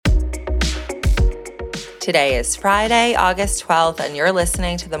Today is Friday, August 12th, and you're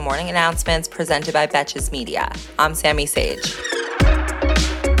listening to the morning announcements presented by Betches Media. I'm Sammy Sage.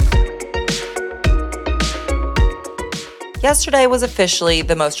 Yesterday was officially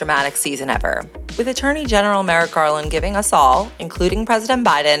the most dramatic season ever, with Attorney General Merrick Garland giving us all, including President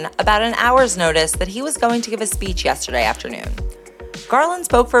Biden, about an hour's notice that he was going to give a speech yesterday afternoon. Garland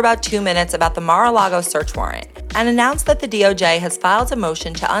spoke for about 2 minutes about the Mar-a-Lago search warrant and announced that the DOJ has filed a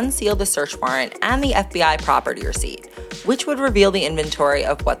motion to unseal the search warrant and the FBI property receipt, which would reveal the inventory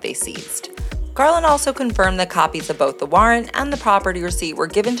of what they seized. Garland also confirmed that copies of both the warrant and the property receipt were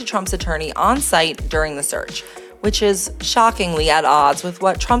given to Trump's attorney on site during the search, which is shockingly at odds with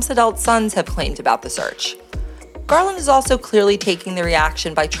what Trump's adult sons have claimed about the search. Garland is also clearly taking the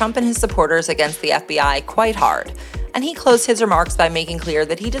reaction by Trump and his supporters against the FBI quite hard, and he closed his remarks by making clear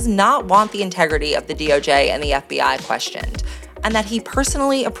that he does not want the integrity of the DOJ and the FBI questioned, and that he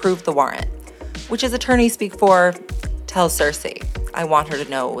personally approved the warrant, which his attorneys speak for, tell Cersei, I want her to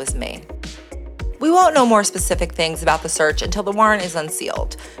know it was me. We won't know more specific things about the search until the warrant is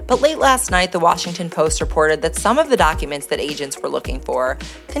unsealed, but late last night, the Washington Post reported that some of the documents that agents were looking for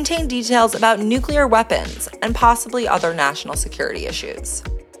contained details about nuclear weapons and possibly other national security issues.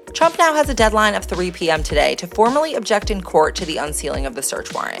 Trump now has a deadline of 3 p.m. today to formally object in court to the unsealing of the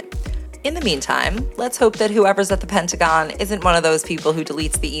search warrant. In the meantime, let's hope that whoever's at the Pentagon isn't one of those people who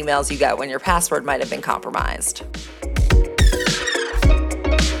deletes the emails you get when your password might have been compromised.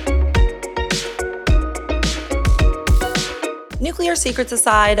 Nuclear secrets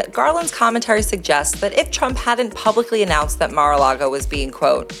aside, Garland's commentary suggests that if Trump hadn't publicly announced that Mar-a-Lago was being,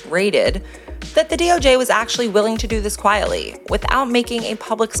 quote, raided, that the DOJ was actually willing to do this quietly, without making a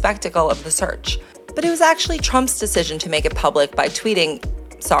public spectacle of the search. But it was actually Trump's decision to make it public by tweeting,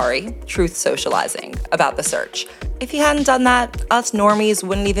 truth socializing, about the search. If he hadn't done that, us normies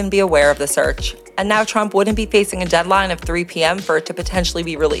wouldn't even be aware of the search, and now Trump wouldn't be facing a deadline of 3 p.m. for it to potentially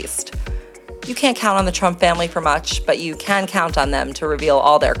be released. You can't count on the Trump family for much, but you can count on them to reveal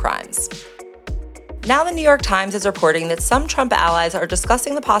all their crimes. Now the New York Times is reporting that some Trump allies are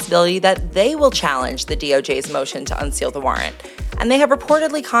discussing the possibility that they will challenge the DOJ's motion to unseal the warrant, and they have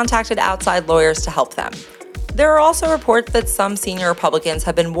reportedly contacted outside lawyers to help them. There are also reports that some senior Republicans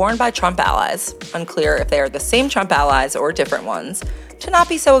have been warned by Trump allies, unclear if they are the same Trump allies or different ones, to not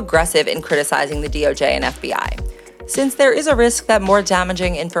be so aggressive in criticizing the DOJ and FBI, since there is a risk that more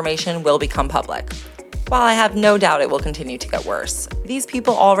damaging information will become public. While I have no doubt it will continue to get worse, these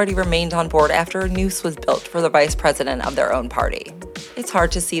people already remained on board after a noose was built for the vice president of their own party. It's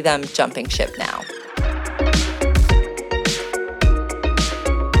hard to see them jumping ship now.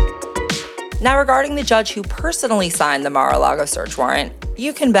 Now, regarding the judge who personally signed the Mar-a-Lago search warrant,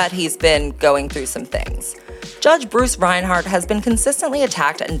 you can bet he's been going through some things. Judge Bruce Reinhart has been consistently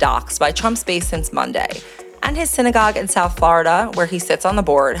attacked and doxxed by Trump's base since Monday, and his synagogue in South Florida, where he sits on the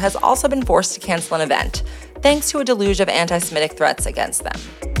board, has also been forced to cancel an event, thanks to a deluge of anti-Semitic threats against them.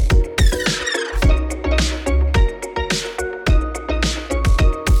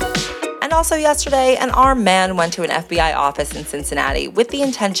 And also yesterday, an armed man went to an FBI office in Cincinnati with the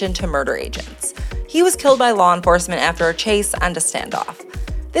intention to murder agents. He was killed by law enforcement after a chase and a standoff.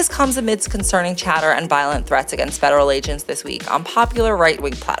 This comes amidst concerning chatter and violent threats against federal agents this week on popular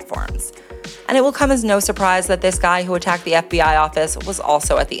right-wing platforms. And it will come as no surprise that this guy who attacked the FBI office was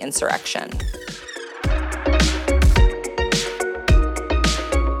also at the insurrection.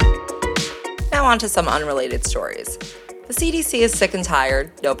 Now on to some unrelated stories. The CDC is sick and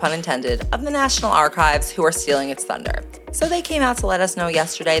tired, no pun intended, of the National Archives who are stealing its thunder. So they came out to let us know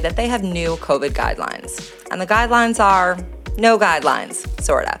yesterday that they have new COVID guidelines. And the guidelines are no guidelines,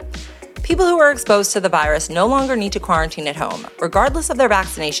 sorta. People who are exposed to the virus no longer need to quarantine at home, regardless of their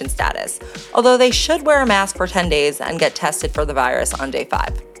vaccination status, although they should wear a mask for 10 days and get tested for the virus on day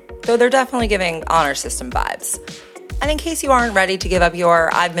 5. Though they're definitely giving honor system vibes. And in case you aren't ready to give up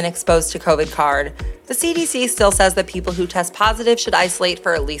your I've been exposed to COVID card, the CDC still says that people who test positive should isolate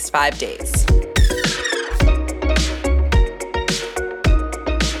for at least 5 days.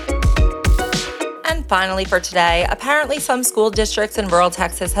 Finally for today, apparently some school districts in rural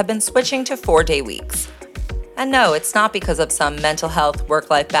Texas have been switching to 4-day weeks. And no, it's not because of some mental health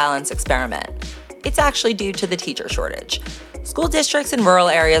work-life balance experiment. It's actually due to the teacher shortage. School districts in rural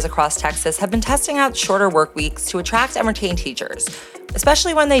areas across Texas have been testing out shorter work weeks to attract and retain teachers,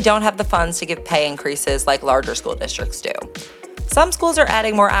 especially when they don't have the funds to give pay increases like larger school districts do. Some schools are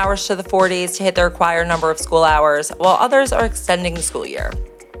adding more hours to the 4 days to hit the required number of school hours, while others are extending the school year.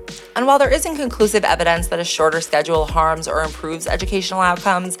 And while there isn't conclusive evidence that a shorter schedule harms or improves educational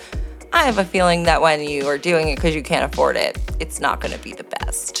outcomes, I have a feeling that when you are doing it because you can't afford it, it's not going to be the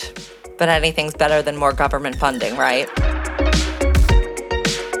best. But anything's better than more government funding, right?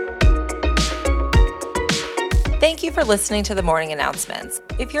 Thank you for listening to the morning announcements.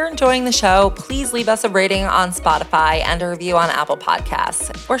 If you're enjoying the show, please leave us a rating on Spotify and a review on Apple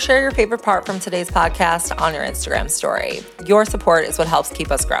Podcasts, or share your favorite part from today's podcast on your Instagram story. Your support is what helps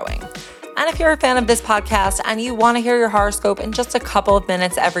keep us growing. And if you're a fan of this podcast and you want to hear your horoscope in just a couple of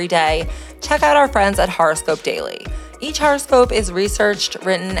minutes every day, check out our friends at Horoscope Daily. Each horoscope is researched,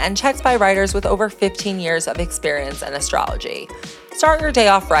 written, and checked by writers with over 15 years of experience in astrology. Start your day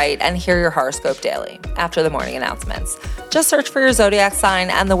off right and hear your horoscope daily after the morning announcements. Just search for your zodiac sign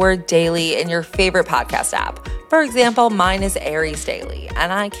and the word daily in your favorite podcast app. For example, mine is Aries Daily,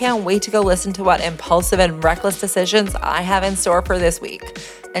 and I can't wait to go listen to what impulsive and reckless decisions I have in store for this week.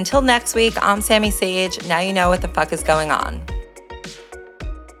 Until next week, I'm Sammy Sage. Now you know what the fuck is going on.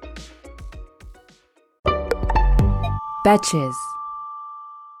 Betches.